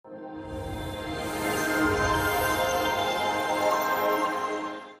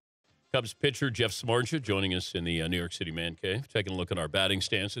Cubs pitcher Jeff Samardzija joining us in the New York City Man Cave, taking a look at our batting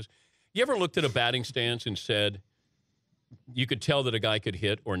stances. You ever looked at a batting stance and said you could tell that a guy could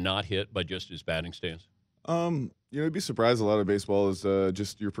hit or not hit by just his batting stance? You'd be surprised. A lot of baseball is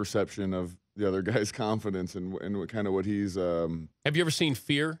just your perception of the other guy's confidence and what kind of what he's. Have you ever seen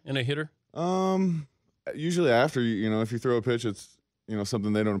fear in a hitter? Usually after if you throw a pitch, it's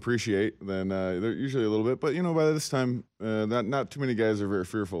something they don't appreciate. Then they're usually a little bit. But by this time, not too many guys are very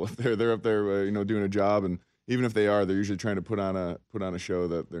fearful. If they're up there, doing a job, and even if they are, they're usually trying to put on a show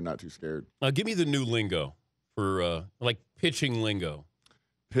that they're not too scared. Give me the new lingo for like pitching lingo.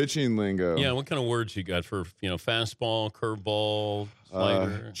 Pitching lingo. Yeah, what kind of words you got for fastball, curveball,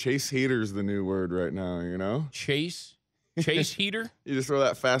 slider? Chase heater's the new word right now. Chase heater. You just throw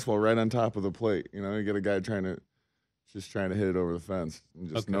that fastball right on top of the plate. You get a guy trying to hit it over the fence.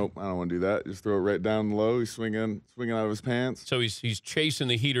 And just nope, I don't want to do that. Just throw it right down low. He's swinging out of his pants. So he's chasing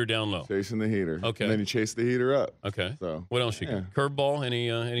the heater down low. Chasing the heater. Okay. And then you chase the heater up. Okay. So what else you got? Curveball? Any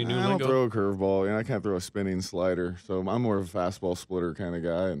new lingo? I don't throw a curveball. I can't throw a spinning slider. So I'm more of a fastball splitter kind of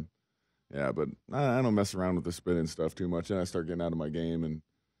guy. And but I don't mess around with the spinning stuff too much. And I start getting out of my game,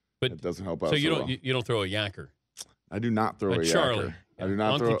 but it doesn't help out. So you don't throw a yacker. I do not throw a Charlie. yacker. I do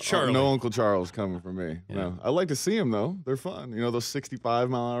not Uncle throw. Charlie. No Uncle Charles coming from me. Yeah. No, I like to see them though. They're fun. Those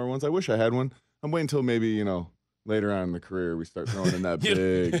 65-mile-an-hour ones. I wish I had one. I'm waiting until maybe later on in the career we start throwing in that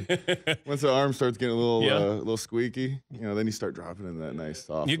big. Once the arm starts getting a little squeaky, then you start dropping in that nice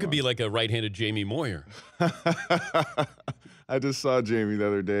soft. You could be like a right-handed Jamie Moyer. I just saw Jamie the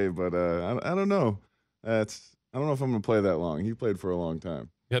other day, but I don't know. I don't know if I'm gonna play that long. He played for a long time.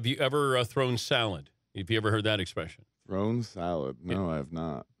 Have you ever thrown salad? Have you ever heard that expression? Thrown salad? No, I have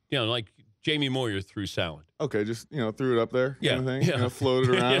not. Like Jamie Moyer threw salad. Okay, just threw it up there, kind of thing. Yeah.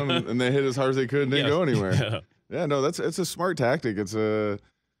 Floated around, and they hit as hard as they could and didn't go anywhere. Yeah, no, it's a smart tactic. It's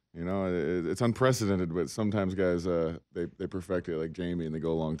it's unprecedented, but sometimes guys they perfect it like Jamie, and they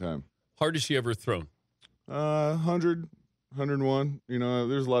go a long time. Hardest you ever thrown? 100, 101.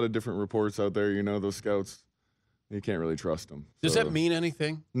 There's a lot of different reports out there. Those scouts, you can't really trust them. Does that mean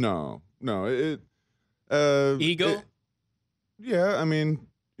anything? No. Ego? Yeah, I mean,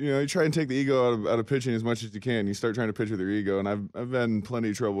 you try and take the ego out of pitching as much as you can. You start trying to pitch with your ego, and I've been in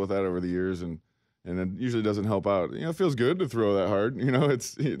plenty of trouble with that over the years, and it usually doesn't help out. It feels good to throw that hard.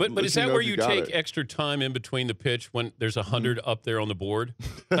 But is that where you take extra time in between the pitch when there's 100 up there on the board?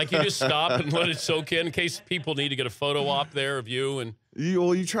 Like you just stop and let it soak in case people need to get a photo op there of you and.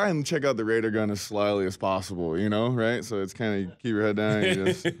 You try and check out the radar gun as slyly as possible, right? So it's kind of keep your head down.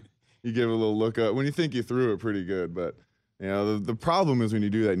 You give it a little look up when you think you threw it pretty good, but the problem is when you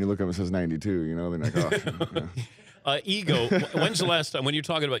do that and you look up and it says 92. They're like, oh. Ego. When's the last time when you're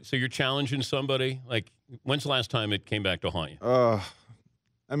talking about? So you're challenging somebody. Like when's the last time it came back to haunt you?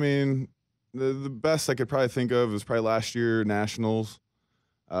 I mean, the best I could probably think of is probably last year Nationals.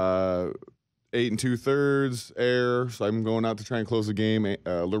 8 2/3 air, so I'm going out to try and close the game.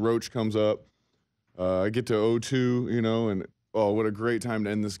 LaRoche comes up. I get to 0-2, and what a great time to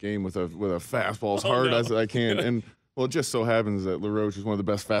end this game with a fastball as hard as I can. And it just so happens that LaRoche is one of the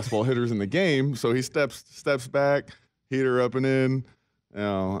best fastball hitters in the game, so he steps back, heater up and in,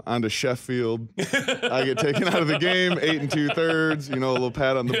 onto Sheffield. I get taken out of the game, 8 2/3, a little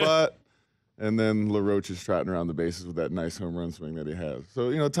pat on the butt. And then LaRoche is trotting around the bases with that nice home run swing that he has.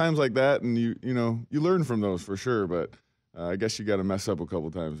 So, times like that, and you learn from those for sure, but I guess you got to mess up a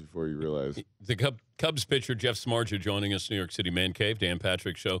couple times before you realize. The Cubs pitcher, Jeff Samardzija, joining us, New York City Man Cave, Dan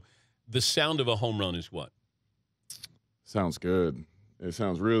Patrick Show. The sound of a home run is what? Sounds good. It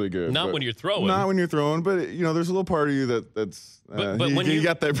sounds really good. Not when you're throwing. Not when you're throwing, but there's a little part of you that's but when you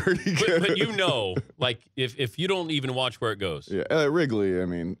got that pretty good. But like if you don't even watch where it goes. Yeah, Wrigley. I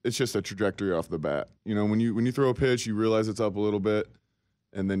mean, it's just a trajectory off the bat. When you throw a pitch, you realize it's up a little bit,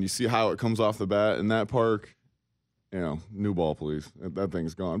 and then you see how it comes off the bat. In that park, new ball, please. That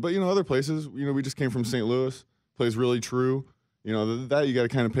thing's gone. But other places, we just came from St. Louis. Plays really true. That you got to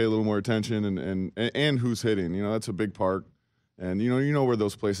kind of pay a little more attention and who's hitting. That's a big park. And, you know where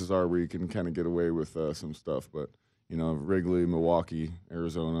those places are where you can kind of get away with some stuff. But, Wrigley, Milwaukee,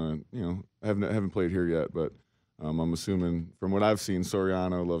 Arizona, I haven't played here yet. But I'm assuming from what I've seen,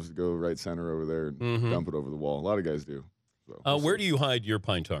 Soriano loves to go right center over there and dump it over the wall. A lot of guys do. So, where do you hide your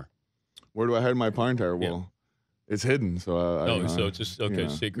pine tar? Where do I hide my pine tar? Well, it's hidden. So so it's just,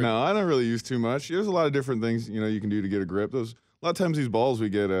 secret? No, I don't really use too much. There's a lot of different things, you can do to get a grip. A lot of times these balls we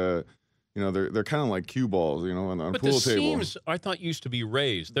get they're kind of like cue balls, on a pool table. But the seams, I thought, used to be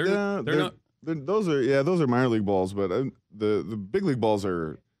raised. They're not. Those are minor league balls, but the big league balls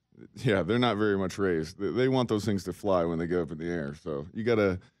are, they're not very much raised. They want those things to fly when they go up in the air. So you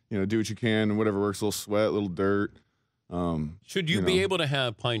gotta do what you can and whatever works. A little sweat, a little dirt. Should you be able to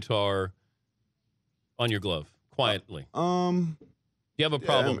have pine tar on your glove quietly? Do you have a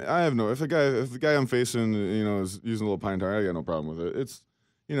problem? I have no. If the guy I'm facing, is using a little pine tar, I got no problem with it. It's,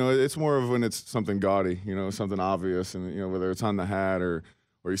 it's more of when it's something gaudy, something obvious, and whether it's on the hat or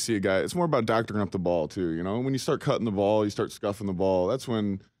you see a guy. It's more about doctoring up the ball too. When you start cutting the ball, you start scuffing the ball. That's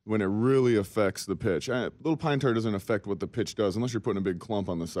when it really affects the pitch. Little pine tar doesn't affect what the pitch does unless you're putting a big clump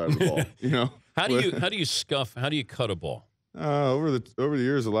on the side of the ball. How do you scuff? How do you cut a ball? Over the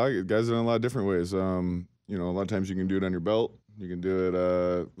years, a lot of guys have done a lot of different ways. A lot of times you can do it on your belt. You can do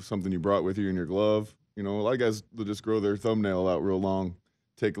it with something you brought with you in your glove. A lot of guys will just grow their thumbnail out real long,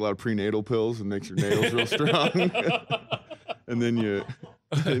 take a lot of prenatal pills, and makes your nails real strong. and then you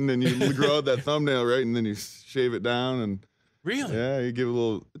grow out that thumbnail, right? And then you shave it down and. Really? Yeah, you give it a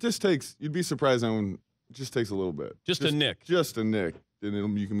little. It just takes. You'd be surprised how it just takes a little bit. Just a nick. Just a nick,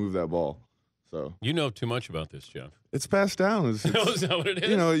 and you can move that ball. So you know too much about this, Jeff. It's passed down. Is that what it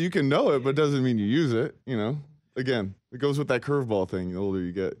is? You can know it, but doesn't mean you use it. Again, it goes with that curveball thing. The older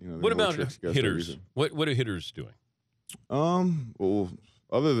you get, the what more about tricks you hitters? What are hitters doing? Well,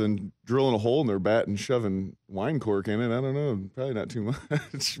 other than drilling a hole in their bat and shoving wine cork in it, I don't know. Probably not too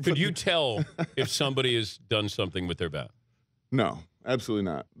much. Could you tell if somebody has done something with their bat? No, absolutely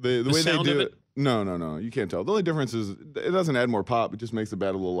not. The way they do it. No. You can't tell. The only difference is it doesn't add more pop. It just makes the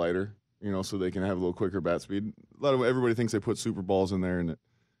bat a little lighter. So they can have a little quicker bat speed. Everybody thinks they put super balls in there and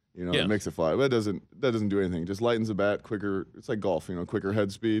it makes it fly. But that doesn't do anything. It just lightens the bat quicker. It's like golf, quicker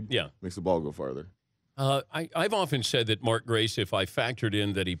head speed. Yeah. Makes the ball go farther. I've often said that Mark Grace, if I factored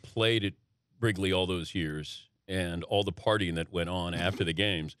in that he played at Wrigley all those years and all the partying that went on after the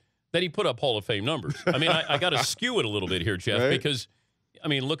games, that he put up Hall of Fame numbers. I mean, I got to skew it a little bit here, Jeff, right? Because,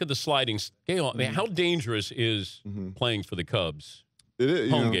 look at the sliding scale. I mean, how dangerous is playing for the Cubs? It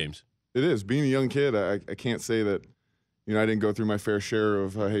is. Home games. It is. Being a young kid, I can't say that, I didn't go through my fair share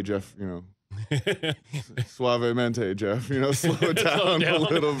of, hey, Jeff, suavemente, Jeff, slow it down a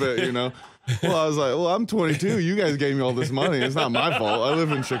little bit, Well, I was like, I'm 22. You guys gave me all this money. It's not my fault. I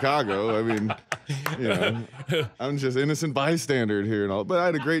live in Chicago. I mean, I'm just innocent bystander here and all. But I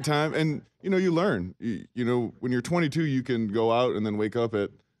had a great time. And, you learn. When you're 22, you can go out and then wake up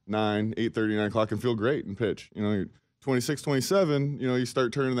at 8:30, 9 o'clock and feel great and pitch. You're 26, 27, you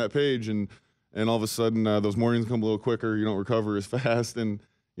start turning that page and all of a sudden those mornings come a little quicker. You don't recover as fast. And,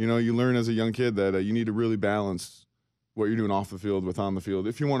 you learn as a young kid that you need to really balance what you're doing off the field with on the field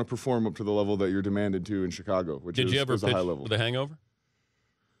if you want to perform up to the level that you're demanded to in Chicago, which Did you ever is a pitch high level. with a hangover?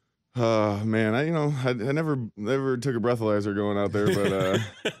 Man, I never took a breathalyzer going out there,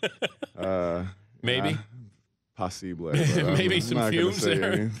 but maybe. Possible. Maybe some fumes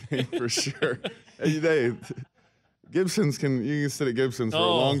there. For sure. Hey, Gibson's you can sit at Gibson's for a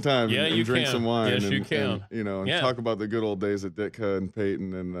long time and drink some wine. Yes, you can. And talk about the good old days at Ditka and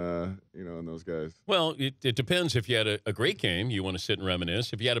Peyton and and those guys. Well, it depends. If you had a great game, you want to sit and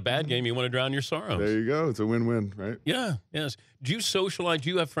reminisce. If you had a bad game, you want to drown your sorrows. There you go. It's a win-win, right? Yeah. Yes. Do you socialize? Do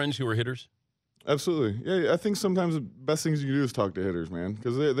you have friends who are hitters? Absolutely. Yeah. I think sometimes the best things you can do is talk to hitters, man,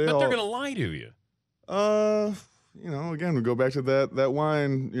 because they're going to lie to you. Again, we go back to that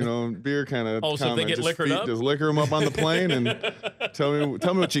wine, beer kind of. Oh, so they get liquored up? Just liquor them up on the plane and tell me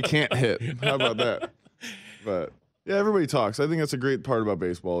what you can't hit. How about that? But yeah, everybody talks. I think that's a great part about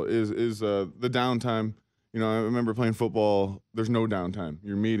baseball is the downtime. I remember playing football. There's no downtime.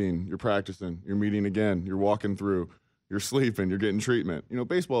 You're meeting, you're practicing, you're meeting again, you're walking through, you're sleeping, you're getting treatment.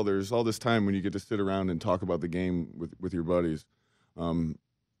 Baseball. There's all this time when you get to sit around and talk about the game with your buddies.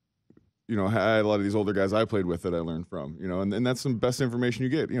 I had a lot of these older guys I played with that I learned from, and that's some best information you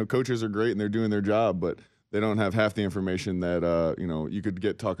get. Coaches are great and they're doing their job, but they don't have half the information that, you could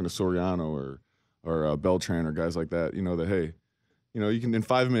get talking to Soriano or Beltran or guys like that, that, hey, you can, in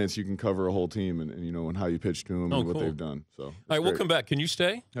 5 minutes, you can cover a whole team and how you pitch to them and what they've done. So, all right, we'll come back. Can you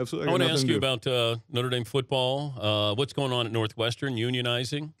stay? Absolutely. I want to ask you about Notre Dame football. What's going on at Northwestern,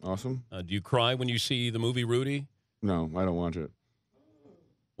 unionizing? Awesome. Do you cry when you see the movie Rudy? No, I don't watch it.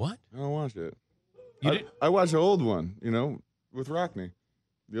 What? I don't watch it. I watched the old one, with Rockney.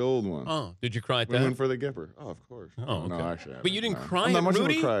 The old one. Oh, did you cry at We that? went for the Gipper. Oh, of course. Oh, okay. No, actually. But you didn't cry I'm not at much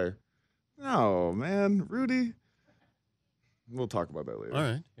Rudy? of a crier. No, man. Rudy. We'll talk about that later. All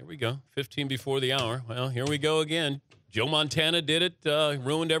right. Here we go. 15 before the hour. Well, here we go again. Joe Montana did it,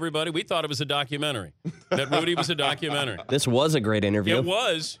 ruined everybody. We thought it was a documentary. That Rudy was a documentary. This was a great interview. It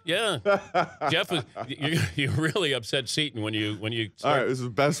was, yeah. Jeff, you really upset Seton when you. All right, this is the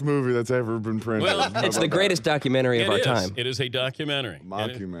best movie that's ever been printed. Well, It's the greatest documentary of our time. It is a documentary.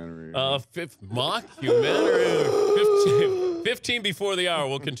 Mockumentary. Mockumentary. 15 before the hour.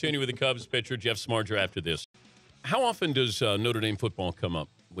 We'll continue with the Cubs pitcher, Jeff Samardzija, after this. How often does Notre Dame football come up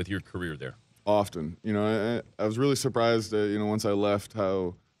with your career there? Often. I was really surprised, once I left,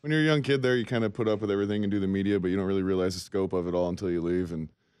 how when you're a young kid there, you kind of put up with everything and do the media, but you don't really realize the scope of it all until you leave. And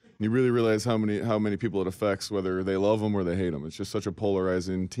you really realize how many people it affects, whether they love them or they hate them. It's just such a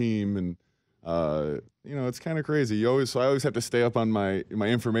polarizing team, and it's kind of crazy. So I always have to stay up on my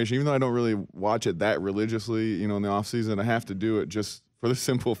information, even though I don't really watch it that religiously. In the off season, I have to do it just for the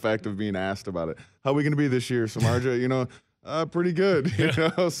simple fact of being asked about it. How are we going to be this year, Samardzija? Pretty good.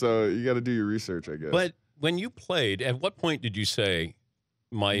 So you got to do your research, I guess. But when you played, at what point did you say,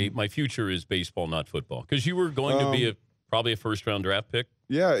 my future is baseball, not football? Because you were going to be probably a first-round draft pick.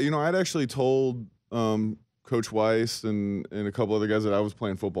 Yeah, I'd actually told Coach Weiss and a couple other guys that I was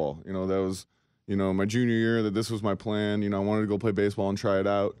playing football. That was, my junior year, that this was my plan. I wanted to go play baseball and try it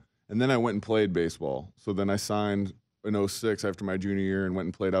out. And then I went and played baseball. So then I signed in 2006 after my junior year and went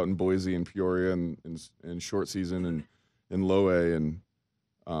and played out in Boise and Peoria and short season and in low A. And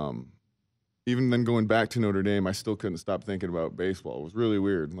even then going back to Notre Dame, I still couldn't stop thinking about baseball. It was really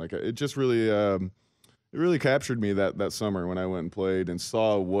weird. Like, it just really it really captured me that summer when I went and played and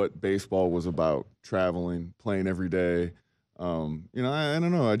saw what baseball was about, traveling, playing every day. I don't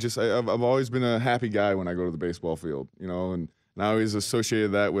know. I've always been a happy guy when I go to the baseball field, and I always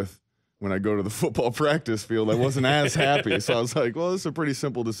associated that with when I go to the football practice field. I wasn't as happy. So I was like, well, this is a pretty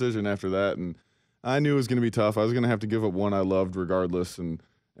simple decision after that. And I knew it was going to be tough. I was going to have to give up one I loved regardless. And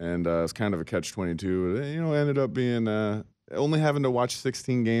it's kind of a catch-22. It ended up being only having to watch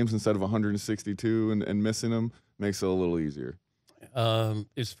 16 games instead of 162 and missing them makes it a little easier.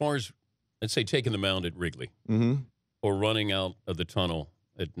 As far as, let's say, taking the mound at Wrigley or running out of the tunnel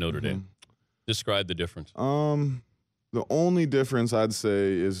at Notre Dame, describe the difference. The only difference I'd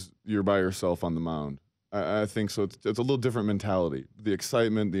say is you're by yourself on the mound. I think so. It's a little different mentality. The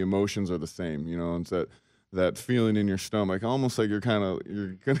excitement, the emotions are the same. It's that feeling in your stomach, almost like you're gonna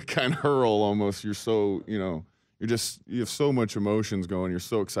kind of hurl. Almost, you're so you have so much emotions going. You're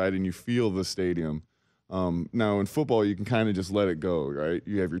so excited, and you feel the stadium. Now in football, you can kind of just let it go, right?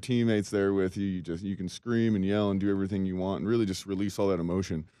 You have your teammates there with you. You can scream and yell and do everything you want, and really just release all that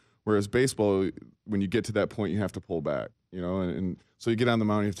emotion. Whereas baseball, when you get to that point, you have to pull back, and so you get on the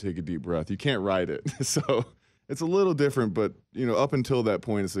mound, you have to take a deep breath. You can't ride it. So it's a little different, but, up until that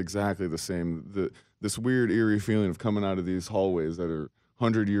point, it's exactly the same. This weird, eerie feeling of coming out of these hallways that are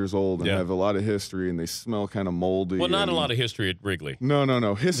 100 years old and have a lot of history, and they smell kind of moldy. Well, not a lot of history at Wrigley.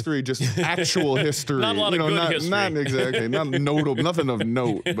 No. History, just actual history. Not a lot of good history. Not exactly. Not notable, nothing of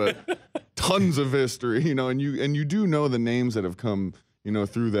note, but tons of history, and you do know the names that have come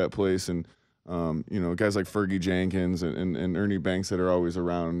through that place, and guys like Fergie Jenkins and Ernie Banks that are always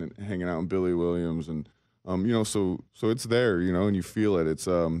around and hanging out, and Billy Williams, and so it's there, and you feel it. It's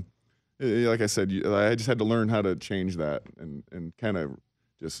like I said, I just had to learn how to change that and kind of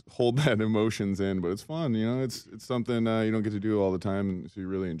just hold that emotions in, but it's fun, it's something you don't get to do all the time, and so you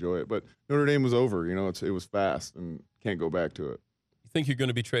really enjoy it. But Notre Dame was over, it was fast and can't go back to it. You think you're going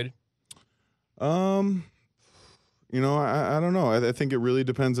to be traded? I don't know. I think it really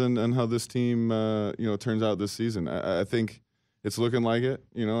depends on how this team, turns out this season. I think it's looking like it.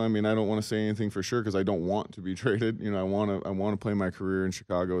 I don't want to say anything for sure because I don't want to be traded. I want to play my career in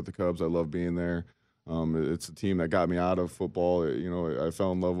Chicago with the Cubs. I love being there. It's a team that got me out of football. I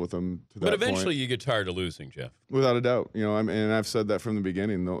fell in love with them to that point. But eventually you get tired of losing, Jeff. Without a doubt. And I've said that from the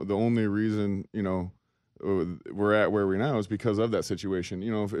beginning. The only reason, we're at where we're now is because of that situation.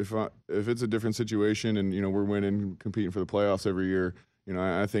 If it's a different situation and we're winning, competing for the playoffs every year,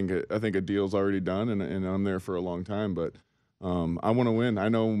 I think a deal's already done, and I'm there for a long time. But I want to win. I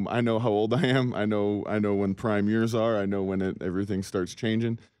know how old I am. I know when prime years are. I know when everything starts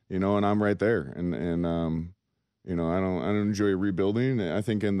changing. And I'm right there. And I don't enjoy rebuilding. I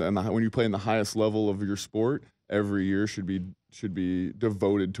think when you play in the highest level of your sport, every year should be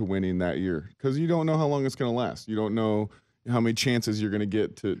devoted to winning that year, because you don't know how long it's going to last. You don't know how many chances you're going to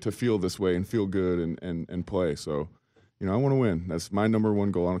get to feel this way and feel good and play. So, I want to win. That's my number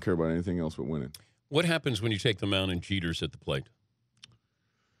one goal. I don't care about anything else but winning. What happens when you take the mound and Jeter's at the plate?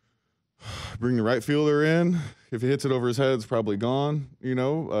 Bring the right fielder in. If he hits it over his head, it's probably gone.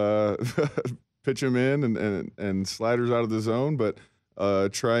 Pitch him in and sliders out of the zone, but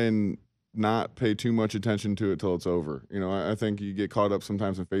try and not pay too much attention to it till it's over. You know, I think you get caught up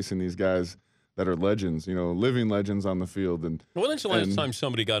sometimes in facing these guys that are legends, you know, living legends on the field. And when's the last time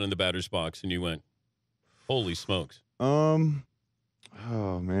somebody got in the batter's box and you went, holy smokes? Oh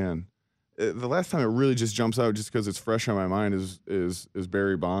man, the last time it really just jumps out, just because it's fresh on my mind, is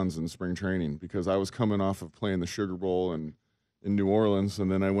Barry Bonds in spring training, because I was coming off of playing the Sugar Bowl in New Orleans,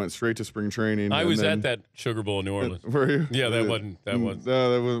 and then I went straight to spring training. I was at that Sugar Bowl in New Orleans. Were you? Yeah, that wasn't.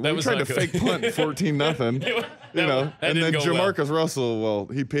 We was tried to not good. fake punt 14-0 you know, and then Jamarcus Russell. Well,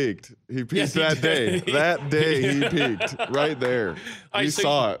 he peaked. He peaked Yes, he that day. did. That day he peaked right there. We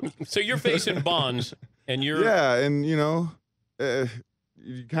saw it. So you're facing Bonds, and you're and you know,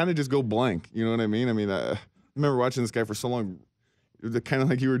 you kind of just go blank. You know what I mean? I mean, I remember watching this guy for so long. Kind of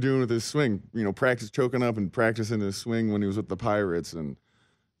like you were doing with his swing, you know, practice choking up and practicing his swing when he was with the Pirates, and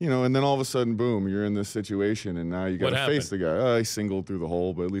you know, and then all of a sudden, boom, you're in this situation, and now you got to face the guy. Oh, he singled through the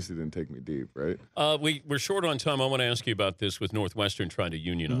hole, but at least he didn't take me deep, right? We're short on time. I want to ask you about this with Northwestern trying to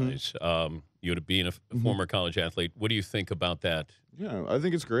unionize. You know, being a former college athlete, what do you think about that? Yeah, I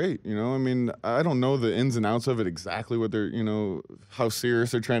think it's great. You know, I mean, I don't know the ins and outs of it exactly, what they're, you know, how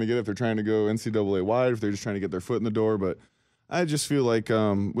serious they're trying to get, if they're trying to go NCAA wide, if they're just trying to get their foot in the door, but I just feel like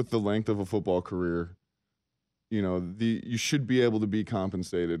with the length of a football career, you know, you should be able to be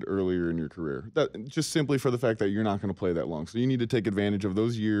compensated earlier in your career. That just simply for the fact that you're not going to play that long. So you need to take advantage of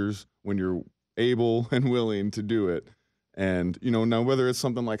those years when you're able and willing to do it. And, you know, now whether it's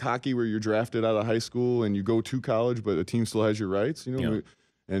something like hockey where you're drafted out of high school and you go to college, but a team still has your rights, you know,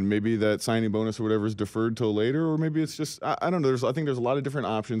 and maybe that signing bonus or whatever is deferred till later, or maybe it's just, I don't know. I think there's a lot of different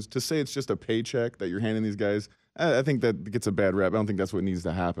options. To say it's just a paycheck that you're handing these guys, I think that gets a bad rap. I don't think that's what needs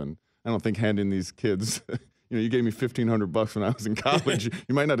to happen. I don't think handing these kids, you know, you gave me $1,500 when I was in college.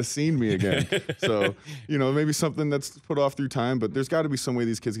 You might not have seen me again. So, you know, maybe something that's put off through time, but there's got to be some way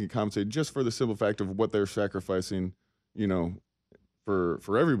these kids can compensate just for the simple fact of what they're sacrificing, you know,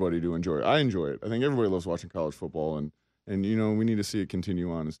 for everybody to enjoy. I enjoy it. I think everybody loves watching college football, and you know, we need to see it continue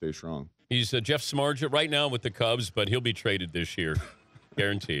on and stay strong. He's Jeff Samardzija right now with the Cubs, but he'll be traded this year,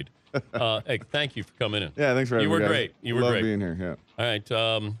 guaranteed. Hey, thank you for coming in. Yeah, thanks for having me. You were guys. great. You were Love great. being here. Yeah. All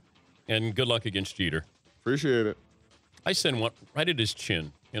right, and good luck against Jeter. Appreciate it. I send one right at his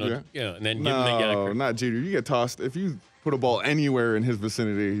chin, you know, and then give him the No, yacker. not Jeter. You get tossed if you put a ball anywhere in his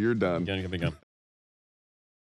vicinity. You're done. Give me a gun.